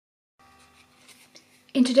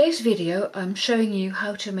In today's video I'm showing you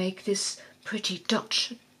how to make this pretty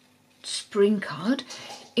Dutch spring card.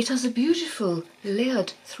 It has a beautiful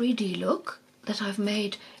layered 3D look that I've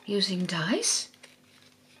made using dies.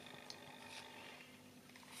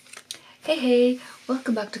 Hey,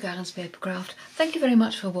 welcome back to Karen's Papercraft. Thank you very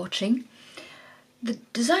much for watching. The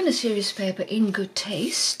designer series paper in good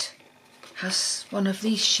taste has one of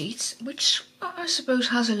these sheets, which I suppose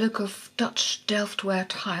has a look of Dutch Delftware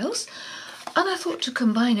tiles, and I thought to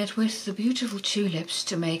combine it with the beautiful tulips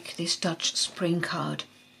to make this Dutch spring card.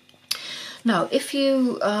 Now, if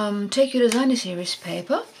you take your designer series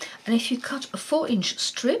paper and if you cut a 4-inch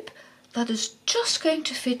strip, that is just going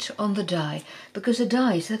to fit on the die, because the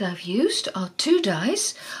dies that I've used are 2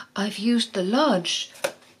 dies. I've used the largest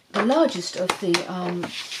of the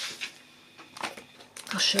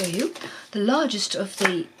I'll show you the largest of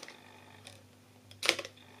the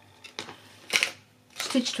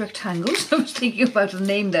stitched rectangles. I was thinking about a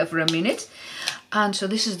name there for a minute. And so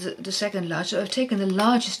this is the second large. So I've taken the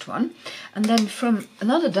largest one, and then from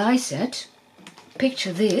another die set,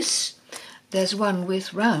 picture this, there's one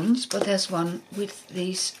with rounds, but there's one with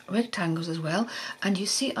these rectangles as well. And you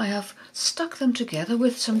see I have stuck them together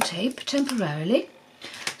with some tape temporarily.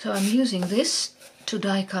 So I'm using this to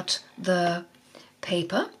die cut the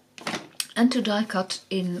paper and to die cut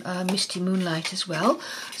in Misty Moonlight as well.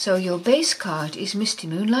 So your base card is Misty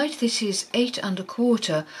Moonlight. This is 8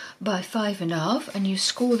 1/4 by 5 1/2, and you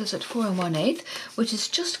score this at 4 1/8, which is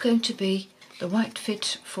just going to be the right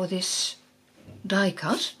fit for this die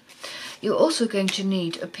cut. You're also going to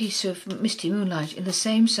need a piece of Misty Moonlight in the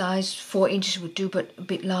same size. 4 inches would do, but a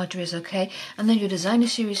bit larger is okay. And then your designer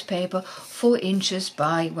series paper, 4 inches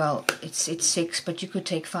by, well, it's 6, but you could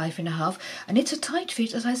take 5 1/2. And it's a tight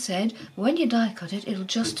fit, as I said. When you die cut it, it'll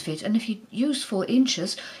just fit. And if you use 4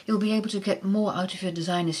 inches, you'll be able to get more out of your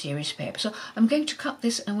designer series paper. So I'm going to cut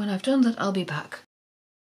this, and when I've done that, I'll be back.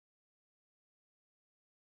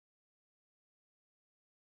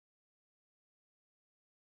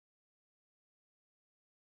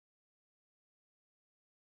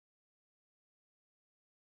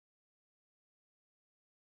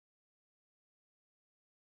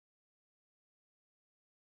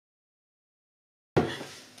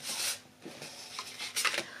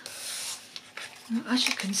 As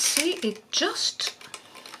you can see, it just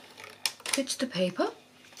fits the paper,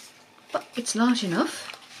 but it's large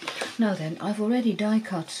enough. Now then, I've already die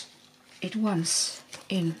cut it once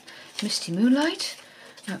in Misty Moonlight.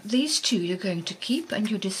 Now these two you're going to keep,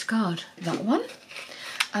 and you discard that one.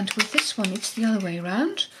 And with this one, it's the other way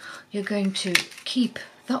around. You're going to keep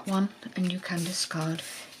that one, and you can discard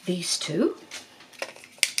these two.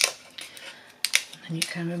 And you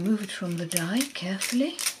can remove it from the die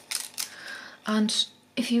carefully. And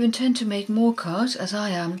if you intend to make more cards, as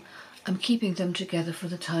I am, I'm keeping them together for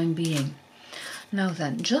the time being. Now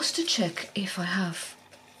then, just to check if I have,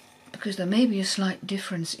 because there may be a slight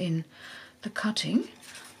difference in the cutting,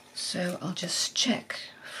 so I'll just check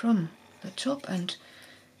from the top, and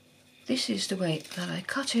this is the way that I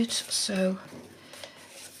cut it. So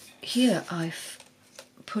here I've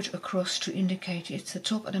put a cross to indicate it's the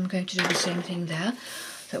top, and I'm going to do the same thing there,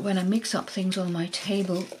 that when I mix up things on my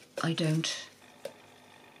table, I don't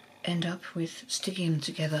end up with sticking them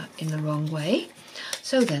together in the wrong way.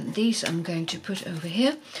 So then these I'm going to put over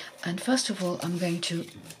here, and first of all I'm going to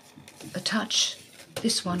attach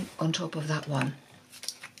this one on top of that one.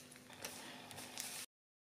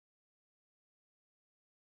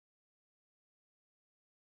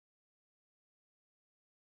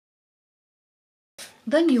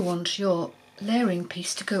 Then you want your layering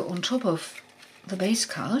piece to go on top of the base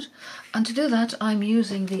card, and to do that I'm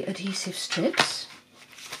using the adhesive strips.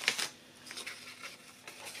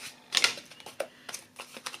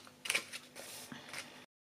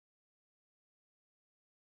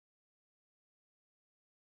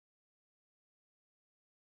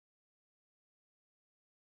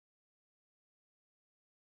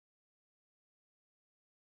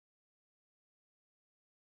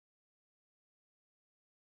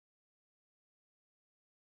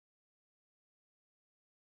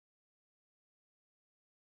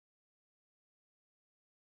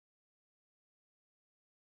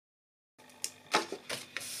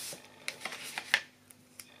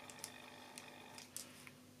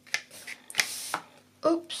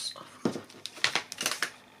 Oops.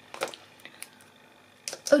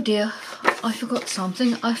 Oh dear, I forgot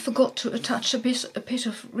something. I forgot to attach a bit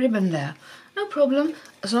of ribbon there. No problem,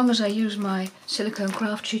 as long as I use my silicone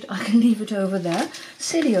craft sheet, I can leave it over there.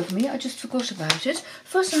 Silly of me, I just forgot about it.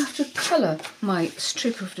 First I have to colour my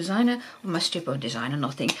strip of designer, my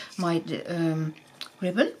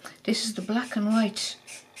ribbon. This is the black and white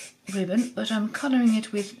ribbon, but I'm colouring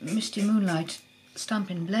it with Misty Moonlight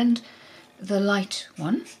Stampin' Blend, the light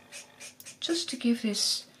one, just to give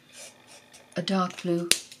this a dark blue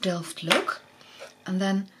Delft look. And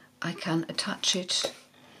then I can attach it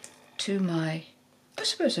to my, I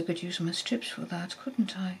suppose I could use my strips for that,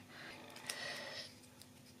 couldn't I?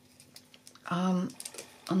 On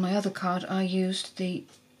my other card I used the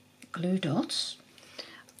glue dots.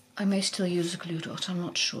 I may still use a glue dot, I'm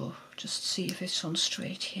not sure. Just see if it's on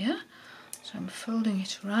straight here. So I'm folding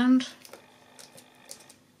it around.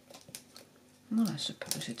 Well, I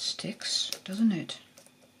suppose it sticks, doesn't it?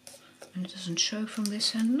 And it doesn't show from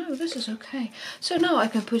this end. No, this is okay. So now I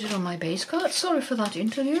can put it on my base card. Sorry for that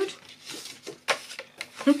interlude.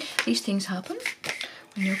 These things happen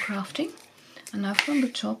when you're crafting. And now from the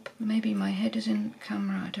top, maybe my head is in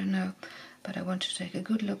camera, I don't know. But I want to take a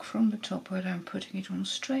good look from the top whether I'm putting it on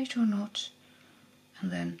straight or not.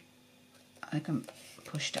 And then I can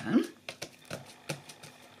push down.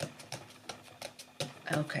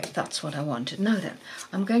 Okay, that's what I wanted. Now then,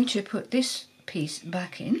 I'm going to put this piece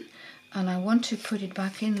back in, and I want to put it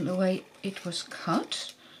back in the way it was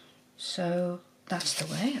cut. So that's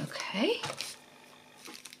the way, okay.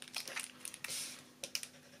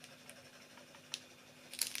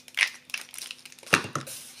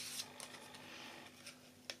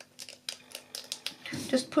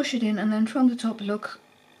 Just push it in, and then from the top look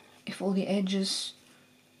if all the edges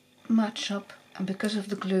match up, and because of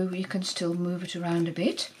the glue you can still move it around a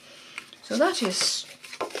bit. So that is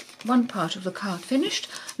one part of the card finished.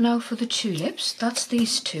 Now for the tulips, that's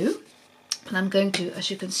these two, and I'm going to,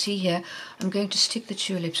 as you can see here, I'm going to stick the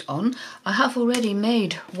tulips on. I have already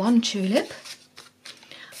made one tulip,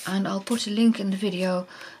 and I'll put a link in the video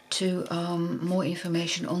to more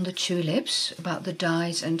information on the tulips, about the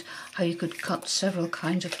dies and how you could cut several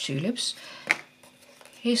kinds of tulips.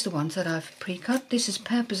 Here's the ones that I've pre-cut. This is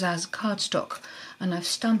Pear Pizzazz cardstock, and I've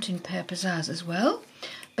stamped in Pear Pizzazz as well.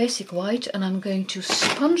 Basic white, and I'm going to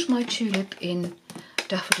sponge my tulip in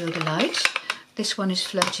Daffodil Delight. This one is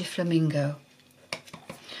Flirty Flamingo.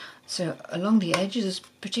 So along the edges,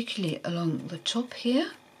 particularly along the top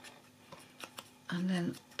here, and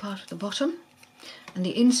then part of the bottom, and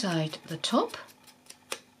the inside the top,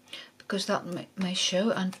 because that may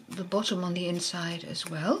show, and the bottom on the inside as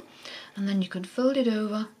well. And then you can fold it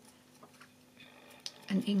over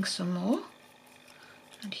and ink some more,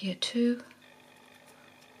 and here too,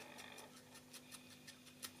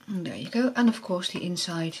 and there you go. And of course the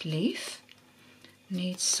inside leaf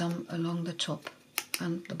needs some along the top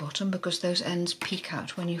and the bottom, because those ends peek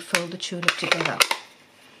out when you fold the tulip together.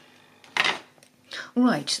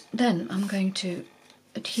 Right, then I'm going to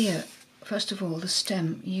adhere first of all the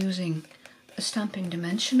stem using a Stampin'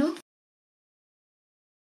 Dimensional.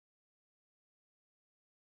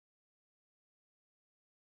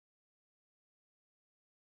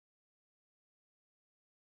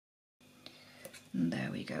 And there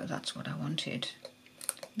we go, that's what I wanted.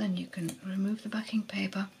 Then you can remove the backing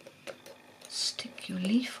paper, stick your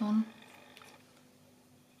leaf on,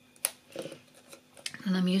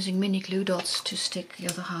 and I'm using mini glue dots to stick the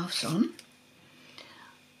other halves on.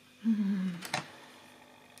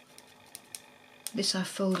 This I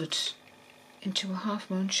folded into a half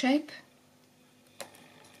moon shape,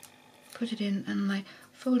 put it in, and I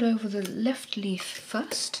fold over the left leaf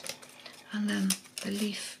first, and then the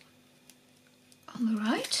leaf on the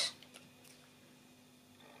right.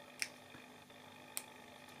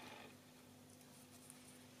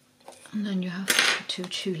 And then you have the two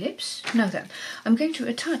tulips. Now then, I'm going to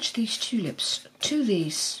attach these tulips to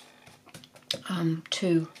these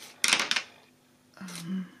two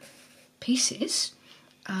pieces,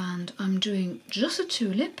 and I'm doing just a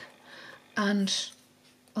tulip, and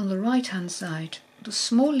on the right hand side the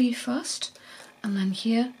small leaf first, and then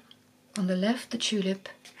here on the left the tulip,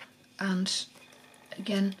 and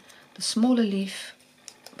again the smaller leaf,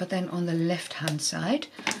 but then on the left hand side,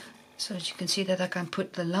 so that you can see that I can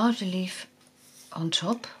put the larger leaf on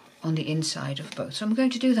top on the inside of both. So I'm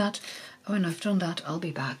going to do that. When I've done that, I'll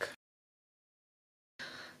be back.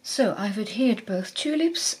 So I've adhered both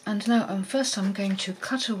tulips, and now first I'm going to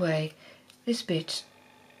cut away this bit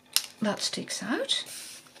that sticks out,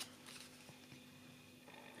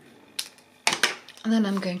 and then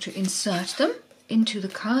I'm going to insert them into the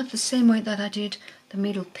card the same way that I did the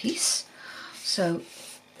middle piece. So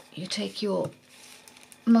you take your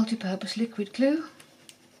multi-purpose liquid glue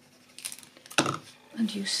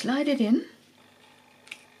and you slide it in,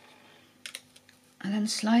 and then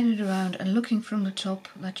slide it around, and looking from the top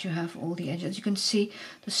that you have all the edges. You can see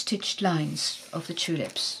the stitched lines of the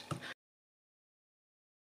tulips.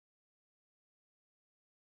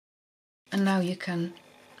 And now you can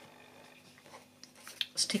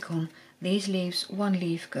stick on these leaves. One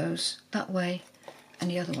leaf goes that way and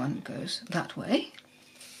the other one goes that way.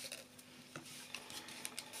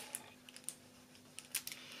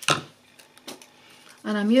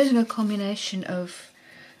 And I'm using a combination of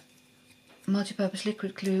multi-purpose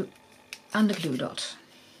liquid glue and a glue dot.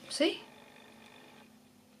 See?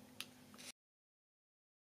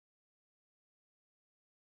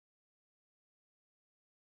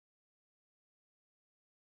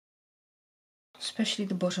 Especially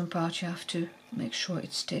the bottom part, you have to make sure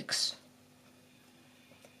it sticks.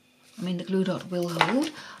 I mean, the glue dot will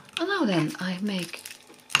hold. And now then, I make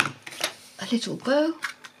a little bow.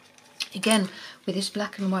 Again, with this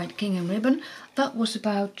black and white gingham ribbon. That was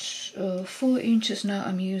about 4 inches. Now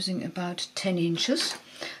I'm using about 10 inches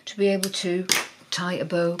to be able to tie a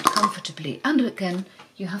bow comfortably. And again,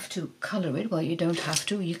 you have to colour it. Well, you don't have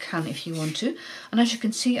to. You can if you want to. And as you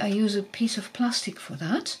can see, I use a piece of plastic for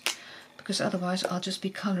that, because otherwise I'll just be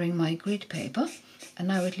colouring my grid paper. And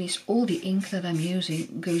now at least all the ink that I'm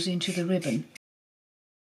using goes into the ribbon.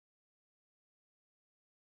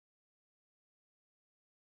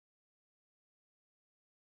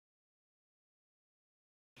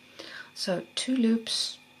 So 2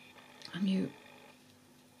 loops, and you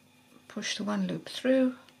push the 1 loop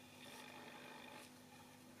through.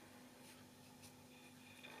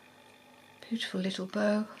 Beautiful little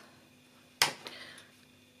bow.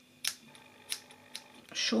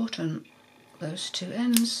 Shorten those 2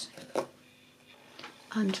 ends,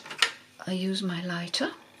 and I use my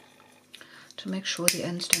lighter to make sure the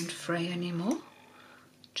ends don't fray anymore.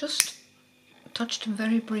 Just touch them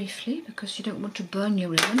very briefly, because you don't want to burn your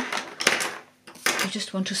ribbon. You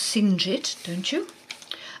just want to singe it, don't you?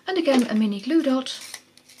 And again, a mini glue dot.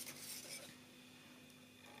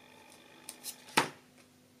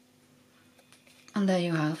 And there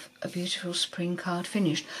you have a beautiful spring card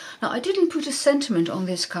finished. Now, I didn't put a sentiment on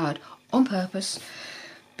this card on purpose,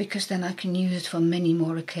 because then I can use it for many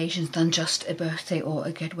more occasions than just a birthday or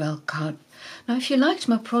a get well card. Now, if you liked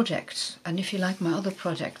my project, and if you like my other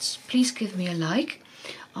projects, please give me a like.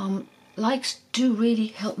 Likes do really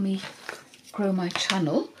help me grow my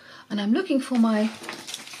channel. And I'm looking for my,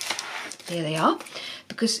 there they are,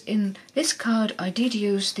 because in this card I did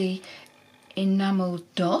use the enamel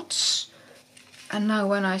dots. And now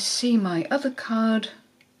when I see my other card,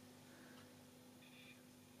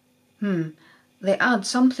 they add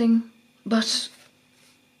something, but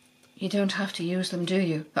you don't have to use them, do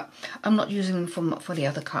you? But I'm not using them for the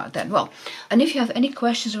other card then. Well, and if you have any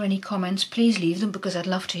questions or any comments, please leave them, because I'd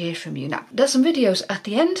love to hear from you. Now, there's some videos at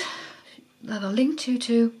the end that I'll link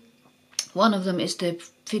to. One of them is the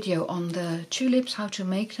video on the tulips, how to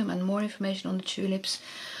make them, and more information on the tulips.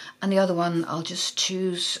 And the other one, I'll just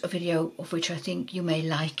choose a video of which I think you may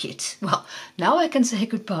like it. Well, now I can say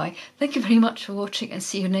goodbye. Thank you very much for watching, and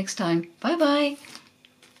see you next time. Bye bye.